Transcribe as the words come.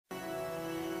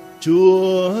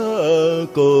Chúa ở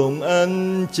cùng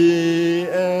anh chị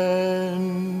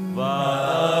em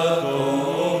và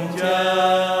cùng Cha.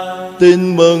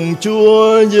 Tin mừng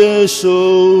Chúa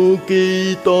Giêsu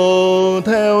Kitô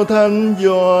theo Thánh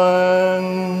Gioan.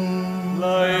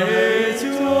 Lạy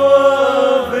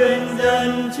Chúa, vinh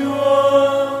danh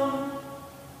Chúa.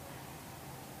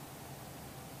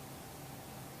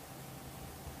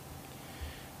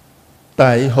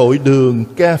 Tại hội đường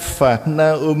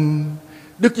Ca-phạt-na-um,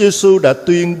 Đức Giêsu đã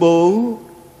tuyên bố: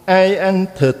 ai ăn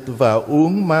thịt và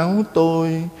uống máu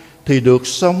tôi thì được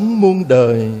sống muôn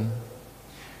đời.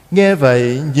 Nghe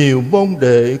vậy, nhiều môn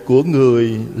đệ của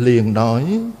người liền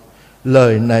nói: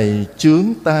 lời này chướng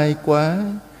tai quá,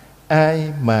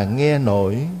 ai mà nghe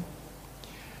nổi?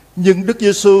 Nhưng Đức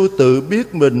Giêsu tự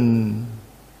biết mình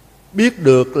biết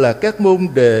được là các môn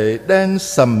đệ đang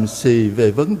sầm xì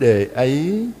về vấn đề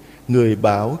ấy. Người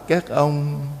bảo các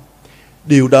ông: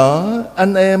 điều đó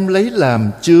anh em lấy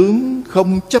làm chướng,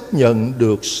 không chấp nhận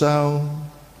được sao?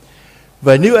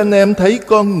 Vậy nếu anh em thấy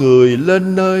con người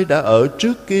lên nơi đã ở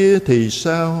trước kia thì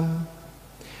sao?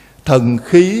 Thần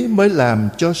khí mới làm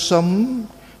cho sống,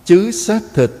 chứ xác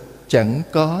thịt chẳng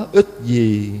có ích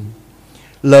gì.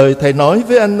 Lời Thầy nói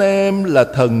với anh em là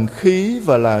thần khí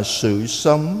và là sự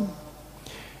sống.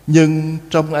 Nhưng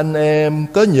trong anh em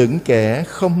có những kẻ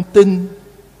không tin.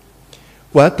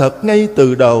 Quả thật ngay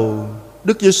từ đầu,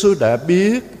 Đức Giêsu đã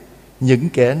biết những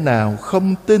kẻ nào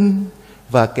không tin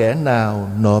và kẻ nào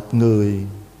nộp người.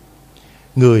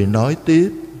 Người nói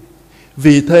tiếp: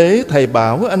 vì thế Thầy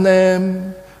bảo anh em,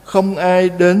 không ai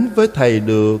đến với Thầy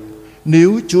được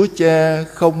nếu Chúa Cha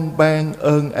không ban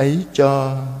ơn ấy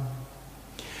cho.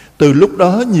 Từ lúc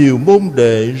đó nhiều môn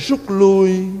đệ rút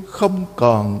lui, không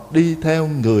còn đi theo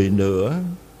người nữa.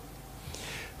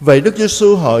 Vậy Đức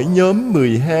Giêsu hỏi nhóm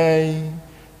 12: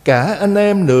 cả anh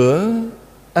em nữa,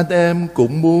 anh em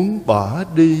cũng muốn bỏ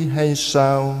đi hay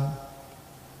sao?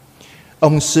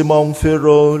 Ông Simon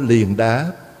Phêrô liền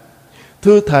đáp: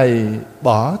 thưa Thầy,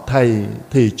 bỏ Thầy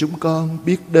thì chúng con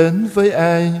biết đến với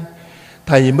ai?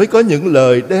 Thầy mới có những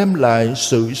lời đem lại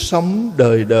sự sống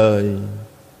đời đời.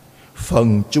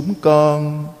 Phần chúng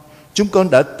con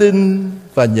đã tin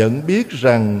và nhận biết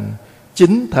rằng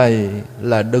chính Thầy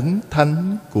là Đấng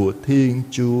Thánh của Thiên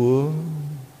Chúa.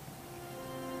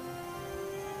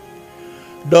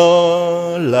 Đó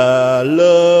là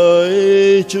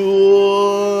lời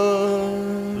Chúa.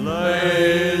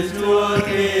 Lạy Chúa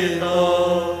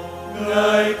Kitô,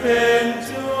 ngợi khen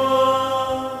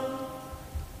Chúa.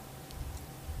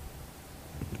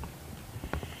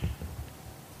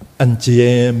 Anh chị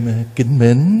em kính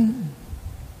mến,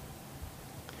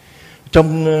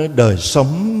 trong đời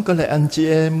sống có lẽ anh chị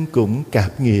em cũng cảm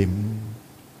nghiệm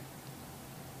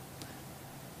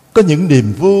có những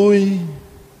niềm vui,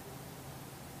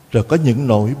 rồi có những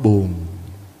nỗi buồn.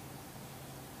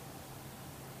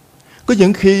 Có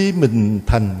những khi mình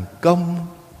thành công,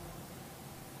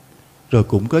 rồi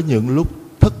cũng có những lúc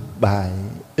thất bại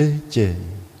ê chề.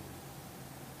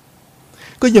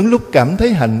 Có những lúc cảm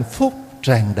thấy hạnh phúc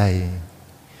tràn đầy,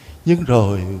 nhưng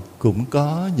rồi cũng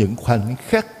có những khoảnh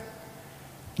khắc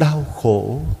đau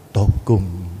khổ tột cùng.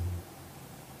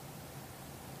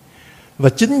 Và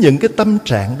chính những cái tâm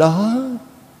trạng đó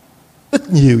ít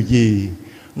nhiều gì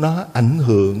nó ảnh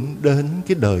hưởng đến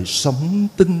cái đời sống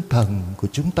tinh thần của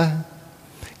chúng ta.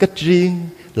 Cách riêng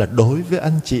là đối với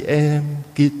anh chị em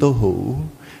Kitô hữu,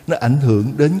 nó ảnh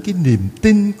hưởng đến cái niềm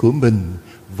tin của mình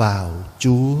vào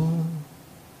Chúa.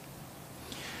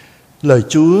 Lời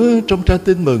Chúa trong trang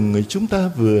Tin Mừng chúng ta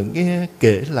vừa nghe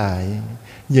kể lại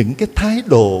những cái thái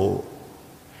độ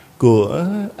của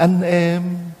anh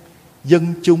em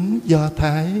dân chúng Do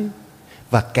Thái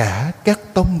và cả các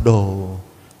tông đồ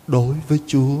đối với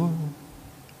Chúa.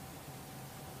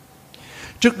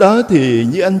 Trước đó thì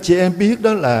như anh chị em biết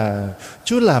đó là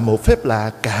Chúa làm một phép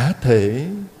lạ cả thể,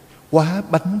 hóa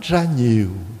bánh ra nhiều.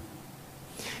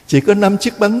 Chỉ có 5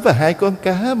 chiếc bánh và 2 con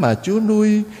cá mà Chúa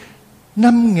nuôi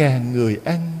 5.000 người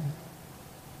ăn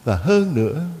và hơn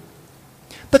nữa.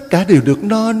 Tất cả đều được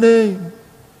no nê.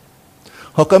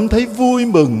 Họ cảm thấy vui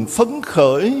mừng, phấn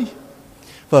khởi.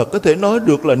 Và có thể nói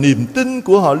được là niềm tin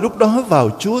của họ lúc đó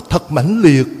vào Chúa thật mãnh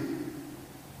liệt.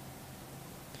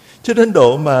 Cho đến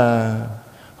độ mà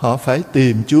họ phải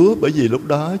tìm Chúa, bởi vì lúc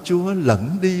đó Chúa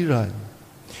lẫn đi rồi.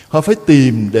 Họ phải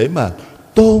tìm để mà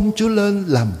tôn Chúa lên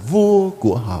làm vua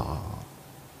của họ.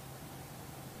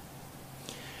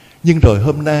 Nhưng rồi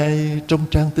hôm nay trong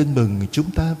trang Tin Mừng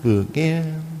chúng ta vừa nghe,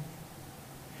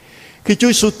 khi Chúa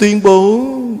Giêsu tuyên bố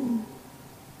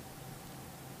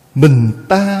mình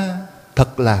ta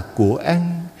thật là của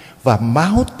ăn và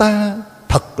máu ta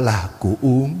thật là của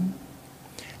uống.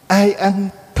 Ai ăn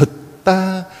thịt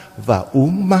ta và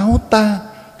uống máu ta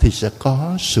thì sẽ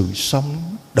có sự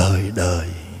sống đời đời.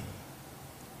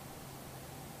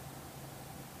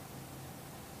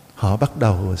 Họ bắt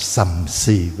đầu sầm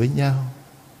xì với nhau.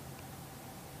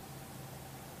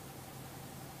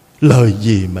 Lời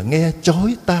gì mà nghe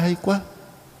chói tai quá,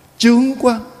 chướng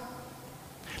quá.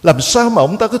 Làm sao mà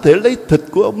ông ta có thể lấy thịt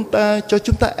của ông ta cho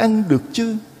chúng ta ăn được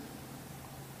chứ?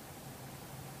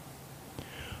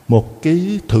 Một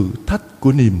cái thử thách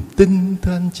của niềm tin,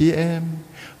 thưa anh chị em,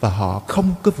 và họ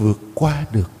không có vượt qua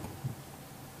được.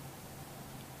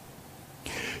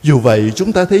 Dù vậy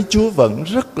chúng ta thấy Chúa vẫn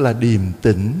rất là điềm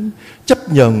tĩnh, chấp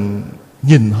nhận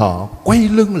nhìn họ quay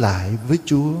lưng lại với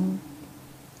Chúa.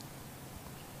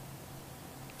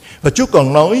 Và Chúa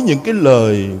còn nói những cái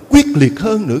lời quyết liệt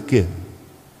hơn nữa kìa.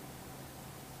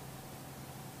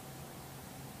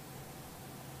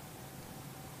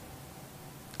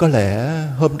 Có lẽ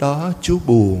hôm đó Chúa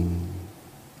buồn.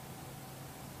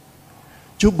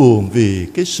 Chúa buồn vì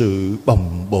cái sự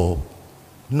bồng bột,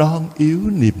 non yếu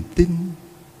niềm tin.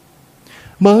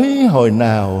 Mới hồi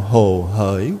nào hồ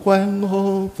hởi hoan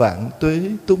hô vạn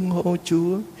tuế tung hô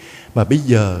Chúa, mà bây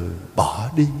giờ bỏ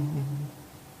đi.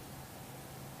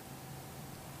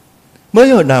 Mới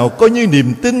hồi nào coi như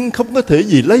niềm tin không có thể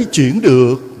gì lay chuyển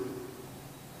được,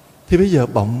 thì bây giờ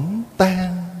bỗng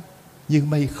tan như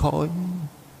mây khói.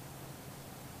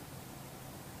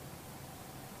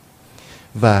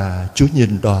 Và Chúa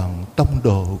nhìn đoàn tông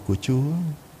đồ của Chúa.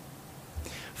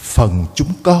 Phần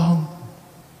chúng con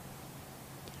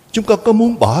có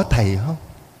muốn bỏ Thầy không?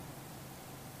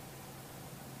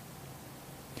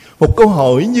 Một câu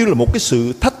hỏi như là một cái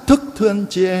sự thách thức, thưa anh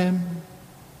chị em.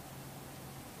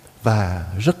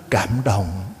 Và rất cảm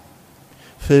động.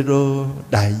 Phêrô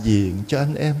đại diện cho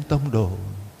anh em tông đồ,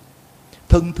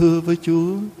 thân thưa với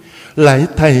Chúa: lạy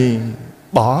Thầy,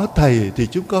 bỏ Thầy thì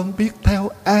chúng con biết theo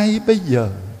ai bây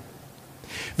giờ?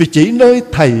 Vì chỉ nơi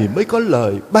Thầy mới có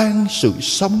lời ban sự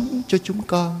sống cho chúng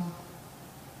con.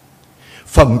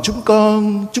 Phần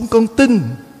chúng con tin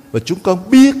và chúng con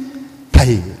biết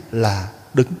Thầy là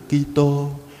Đấng Kitô,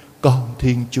 con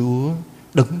Thiên Chúa,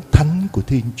 Đấng Thánh của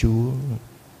Thiên Chúa.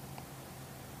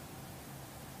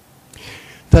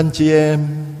 Thưa anh chị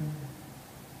em,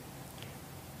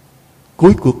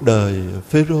 cuối cuộc đời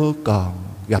Phêrô còn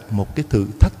gặp một cái thử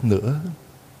thách nữa.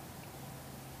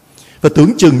 Và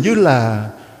tưởng chừng như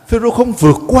là Phêrô không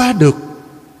vượt qua được.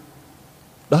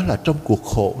 Đó là trong cuộc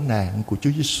khổ nạn của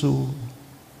Chúa Giêsu.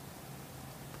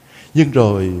 Nhưng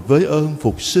rồi với ơn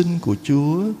phục sinh của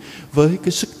Chúa, với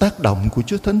cái sức tác động của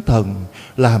Chúa Thánh Thần,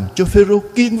 làm cho Phêrô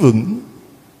kiên vững,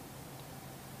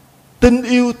 tin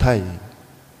yêu Thầy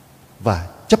và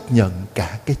chấp nhận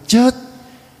cả cái chết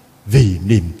vì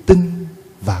niềm tin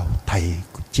vào Thầy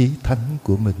Chí Thánh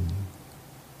của mình.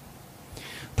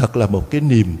 Thật là một cái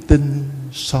niềm tin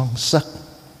son sắc.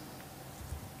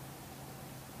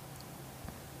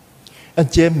 Anh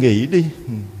chị em nghĩ đi,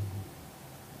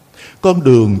 con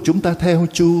đường chúng ta theo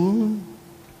Chúa,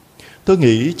 tôi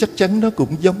nghĩ chắc chắn nó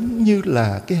cũng giống như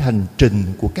là cái hành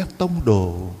trình của các tông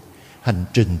đồ, hành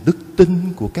trình đức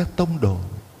tin của các tông đồ.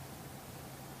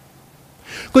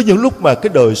 Có những lúc mà cái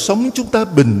đời sống chúng ta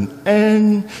bình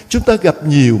an, chúng ta gặp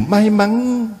nhiều may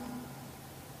mắn,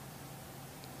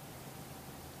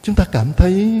 chúng ta cảm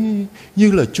thấy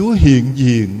như là Chúa hiện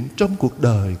diện trong cuộc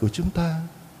đời của chúng ta.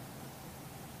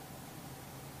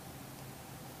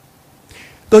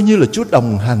 Coi như là Chúa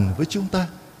đồng hành với chúng ta.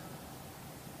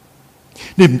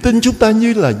 Niềm tin chúng ta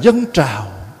như là dâng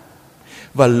trào.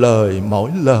 Và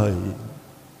mỗi lời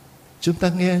chúng ta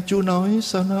nghe Chúa nói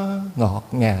sao nó ngọt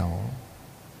ngào.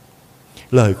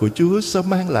 Lời của Chúa sao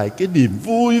mang lại cái niềm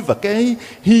vui và cái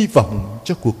hy vọng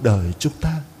cho cuộc đời chúng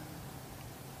ta.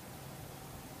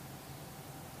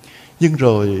 Nhưng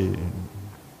rồi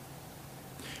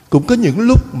cũng có những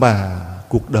lúc mà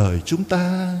cuộc đời chúng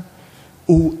ta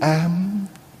u ám,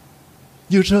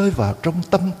 như rơi vào trong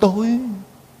tăm tối.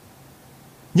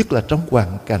 Nhất là trong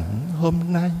hoàn cảnh hôm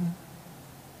nay.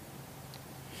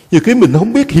 Nhiều khi mình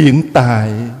không biết hiện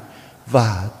tại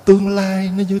và tương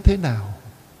lai nó như thế nào.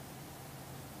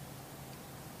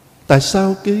 Tại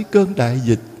sao cái cơn đại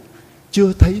dịch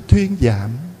chưa thấy thuyên giảm?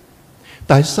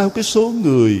 Tại sao cái số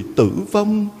người tử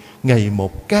vong ngày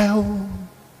một cao?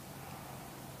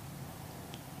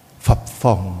 Phập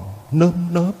phồng,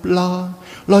 nơm nớp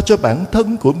lo cho bản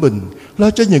thân của mình,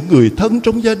 lo cho những người thân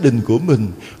trong gia đình của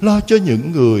mình, lo cho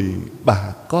những người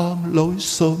bà con lối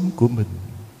xóm của mình.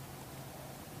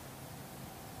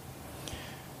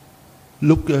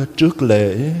 Lúc trước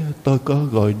lễ tôi có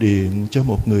gọi điện cho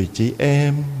một người chị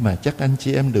em mà chắc anh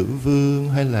chị em nữ vương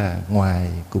hay là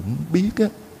ngoài cũng biết á.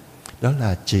 Đó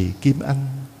là chị Kim Anh.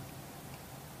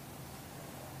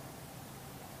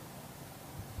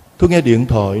 Tôi nghe điện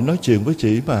thoại nói chuyện với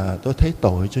chị mà tôi thấy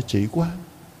tội cho chị quá.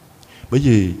 Bởi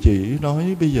vì chị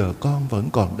nói bây giờ con vẫn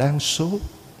còn đang sốt.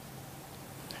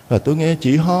 Và tôi nghe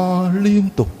chị ho liên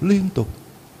tục.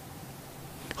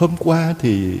 Hôm qua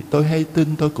thì tôi hay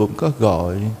tin, tôi cũng có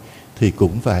gọi, thì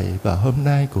cũng vậy, và hôm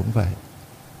nay cũng vậy.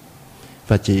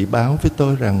 Và chị báo với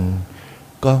tôi rằng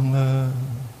con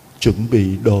chuẩn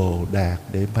bị đồ đạc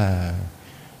để mà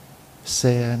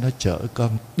xe nó chở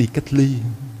con đi cách ly.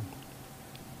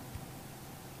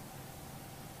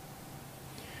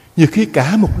 Nhiều khi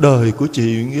cả một đời của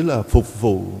chị nghĩa là phục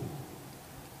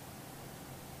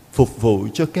vụ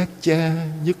cho các cha,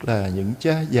 nhất là những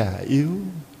cha già yếu.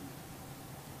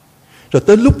 Rồi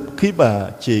tới lúc khi mà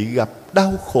chị gặp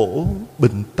đau khổ,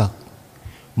 bệnh tật,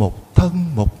 một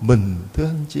thân một mình, thưa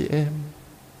anh chị em,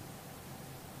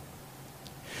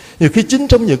 nhiều khi chính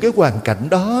trong những cái hoàn cảnh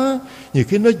đó, nhiều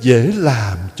khi nó dễ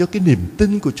làm cho cái niềm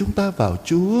tin của chúng ta vào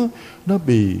Chúa nó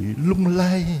bị lung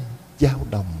lay, dao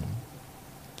động.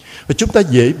 Và chúng ta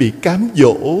dễ bị cám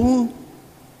dỗ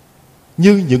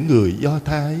như những người Do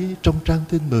Thái trong trang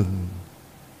Tin Mừng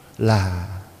là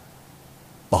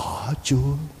bỏ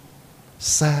Chúa,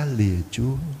 xa lìa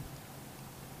Chúa.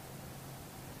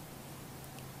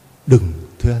 Đừng,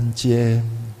 thưa anh chị em.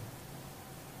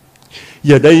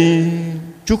 Giờ đây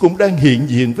Chúa cũng đang hiện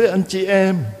diện với anh chị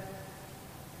em.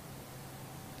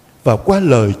 Và qua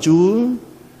lời Chúa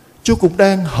cũng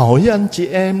đang hỏi anh chị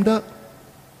em đó: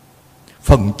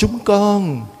 phần chúng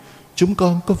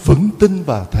con có vững tin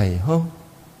vào Thầy không?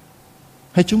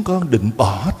 Hay chúng con định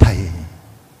bỏ Thầy?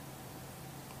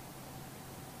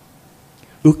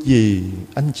 Ước gì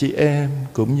anh chị em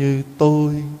cũng như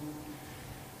tôi,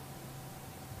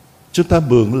 chúng ta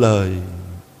mượn lời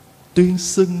tuyên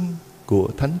xưng của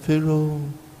Thánh Phêrô: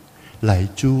 lạy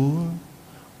Chúa,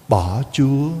 bỏ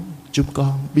Chúa, chúng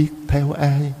con biết theo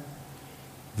ai?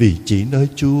 Vì chỉ nơi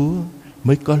Chúa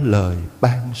mới có lời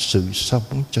ban sự sống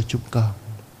cho chúng con.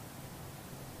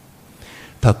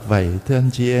 Thật vậy, thưa anh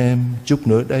chị em, chút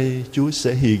nữa đây Chúa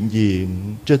sẽ hiện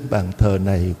diện trên bàn thờ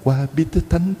này qua bí tích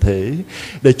thánh thể,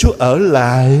 để Chúa ở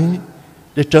lại,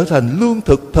 để trở thành lương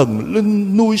thực thần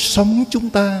linh nuôi sống chúng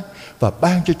ta và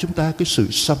ban cho chúng ta cái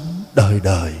sự sống đời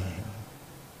đời.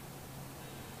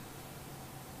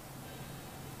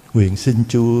 Nguyện xin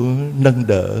Chúa nâng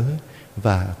đỡ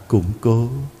và củng cố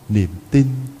niềm tin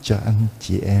cho anh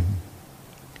chị em.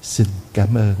 Xin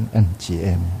cảm ơn anh chị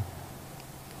em.